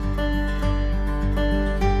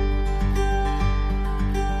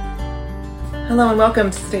Hello and welcome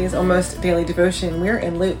to today's Almost Daily Devotion. We're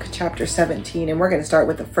in Luke chapter 17 and we're going to start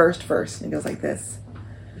with the first verse, and it goes like this.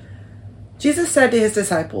 Jesus said to his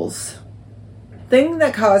disciples, "Things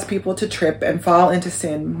that cause people to trip and fall into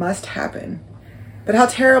sin must happen, but how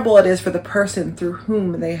terrible it is for the person through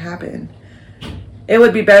whom they happen. It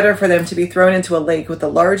would be better for them to be thrown into a lake with a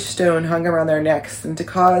large stone hung around their necks than to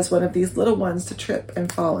cause one of these little ones to trip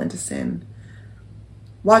and fall into sin.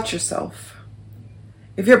 Watch yourself.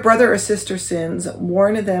 If your brother or sister sins,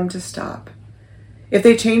 warn them to stop. If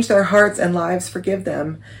they change their hearts and lives, forgive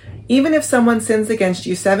them. Even if someone sins against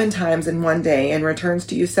you 7 times in one day and returns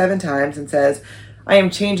to you 7 times and says, 'I am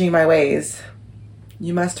changing my ways,'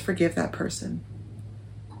 you must forgive that person."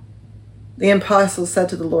 The apostles said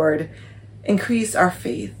to the Lord, "Increase our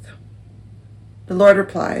faith." The Lord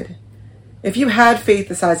replied, "If you had faith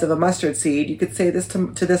the size of a mustard seed, you could say this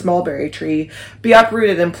to this mulberry tree, 'Be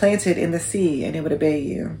uprooted and planted in the sea,' and it would obey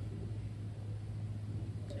you.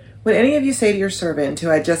 When any of you say to your servant who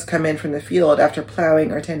had just come in from the field after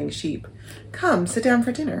plowing or tending sheep, 'Come, sit down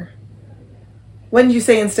for dinner,' wouldn't you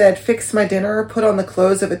say instead, 'Fix my dinner, put on the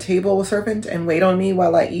clothes of a table servant, and wait on me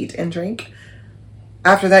while I eat and drink?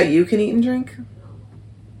 After that you can eat and drink?'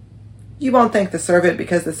 You won't thank the servant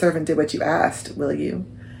because the servant did what you asked, will you?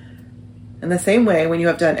 In the same way, when you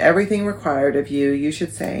have done everything required of you, you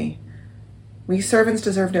should say, 'We servants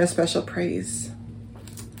deserve no special praise.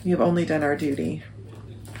 We have only done our duty.'"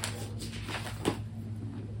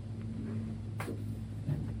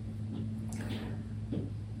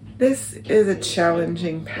 This is a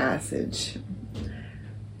challenging passage.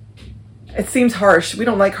 It seems harsh. We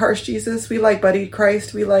don't like harsh Jesus. We like Buddy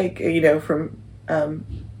Christ. We like, from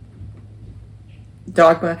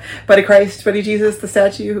Dogma, Buddy Christ, Buddy Jesus, the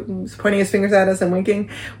statue who's pointing his fingers at us and winking.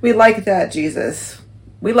 We like that Jesus.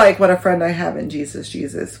 We like what a friend I have in Jesus.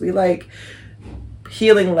 We like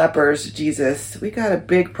healing lepers, Jesus. We got a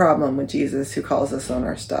big problem with Jesus who calls us on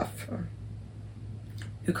our stuff,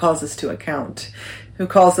 who calls us to account, who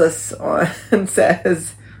calls us on and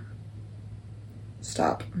says,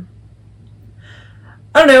 "Stop."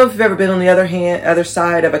 I don't know if you've ever been on the other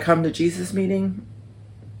side of a come to Jesus meeting,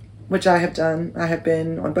 which I have done. I have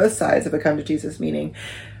been on both sides of a come to Jesus meeting.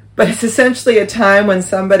 But it's essentially a time when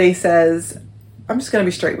somebody says, "I'm just going to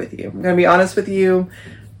be straight with you. I'm going to be honest with you.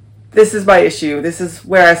 This is my issue. This is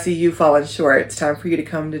where I see you falling short. It's time for you to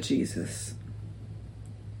come to Jesus."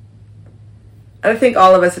 And I think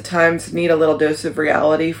all of us at times need a little dose of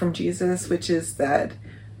reality from Jesus, which is that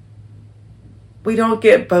we don't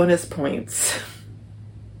get bonus points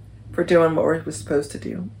for doing what we're supposed to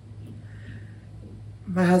do.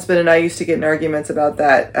 My husband and I used to get in arguments about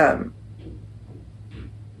that. I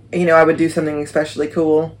would do something especially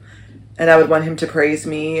cool, and I would want him to praise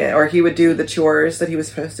me, or he would do the chores that he was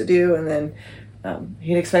supposed to do, and then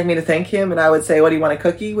he'd expect me to thank him, and I would say, "What, do you want a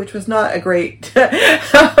cookie?" Which was not a great,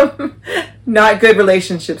 not good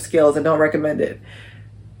relationship skills. I don't recommend it.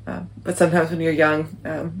 But sometimes when you're young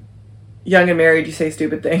and married, you say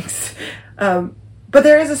stupid things. But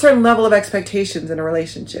there is a certain level of expectations in a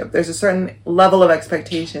relationship. There's a certain level of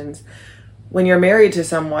expectations when you're married to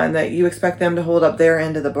someone that you expect them to hold up their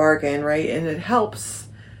end of the bargain, right? And it helps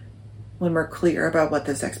when we're clear about what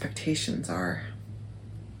those expectations are.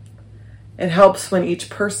 It helps when each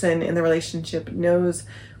person in the relationship knows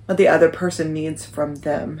what the other person needs from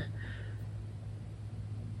them.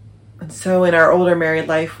 And so in our older married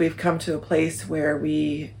life, we've come to a place where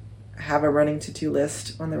we have a running to-do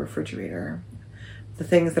list on the refrigerator. The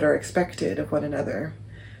things that are expected of one another.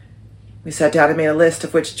 We sat down and made a list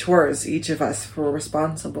of which chores each of us were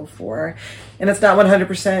responsible for. And it's not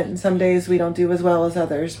 100%, and some days we don't do as well as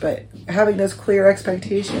others, but having those clear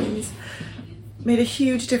expectations made a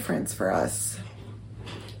huge difference for us.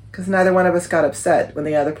 Because neither one of us got upset when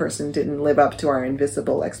the other person didn't live up to our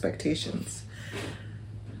invisible expectations.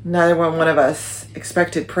 Neither one of us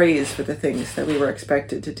expected praise for the things that we were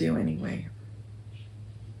expected to do anyway.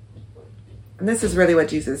 And this is really what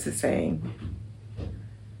Jesus is saying.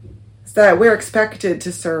 It's that we're expected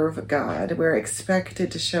to serve God. We're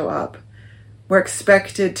expected to show up. We're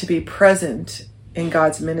expected to be present in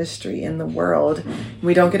God's ministry in the world.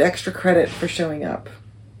 We don't get extra credit for showing up.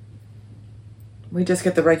 We just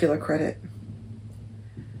get the regular credit.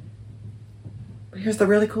 But here's the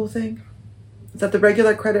really cool thing, is that the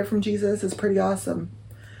regular credit from Jesus is pretty awesome.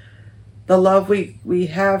 The love we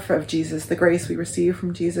have of Jesus, the grace we receive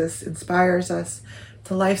from Jesus, inspires us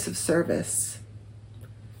to lives of service.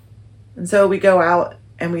 And so we go out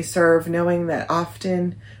and we serve, knowing that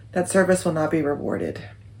often that service will not be rewarded.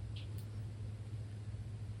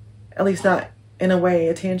 At least not in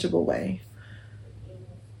a tangible way.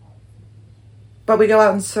 but we go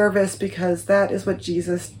out in service because that is what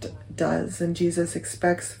Jesus does and Jesus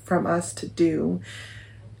expects from us to do.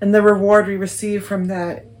 And the reward we receive from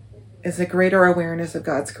that is a greater awareness of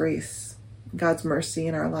God's grace, God's mercy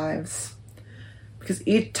in our lives. Because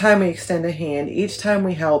each time we extend a hand, each time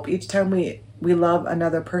we help, each time we love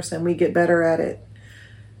another person, we get better at it.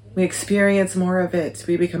 We experience more of it.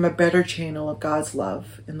 We become a better channel of God's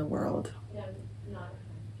love in the world.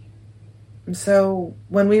 And so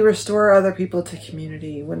when we restore other people to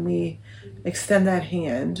community, when we extend that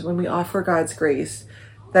hand, when we offer God's grace,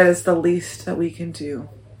 that is the least that we can do.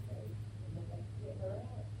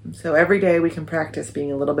 And so every day we can practice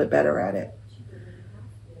being a little bit better at it.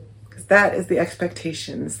 Because that is the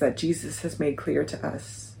expectations that Jesus has made clear to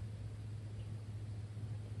us.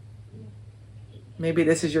 Maybe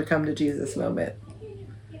this is your come to Jesus moment.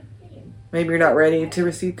 Maybe you're not ready to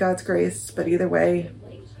receive God's grace, but either way,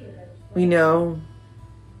 we know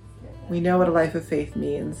what a life of faith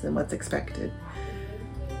means and what's expected.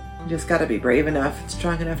 You just got to be brave enough and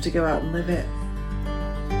strong enough to go out and live it.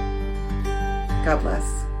 God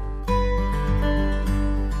bless.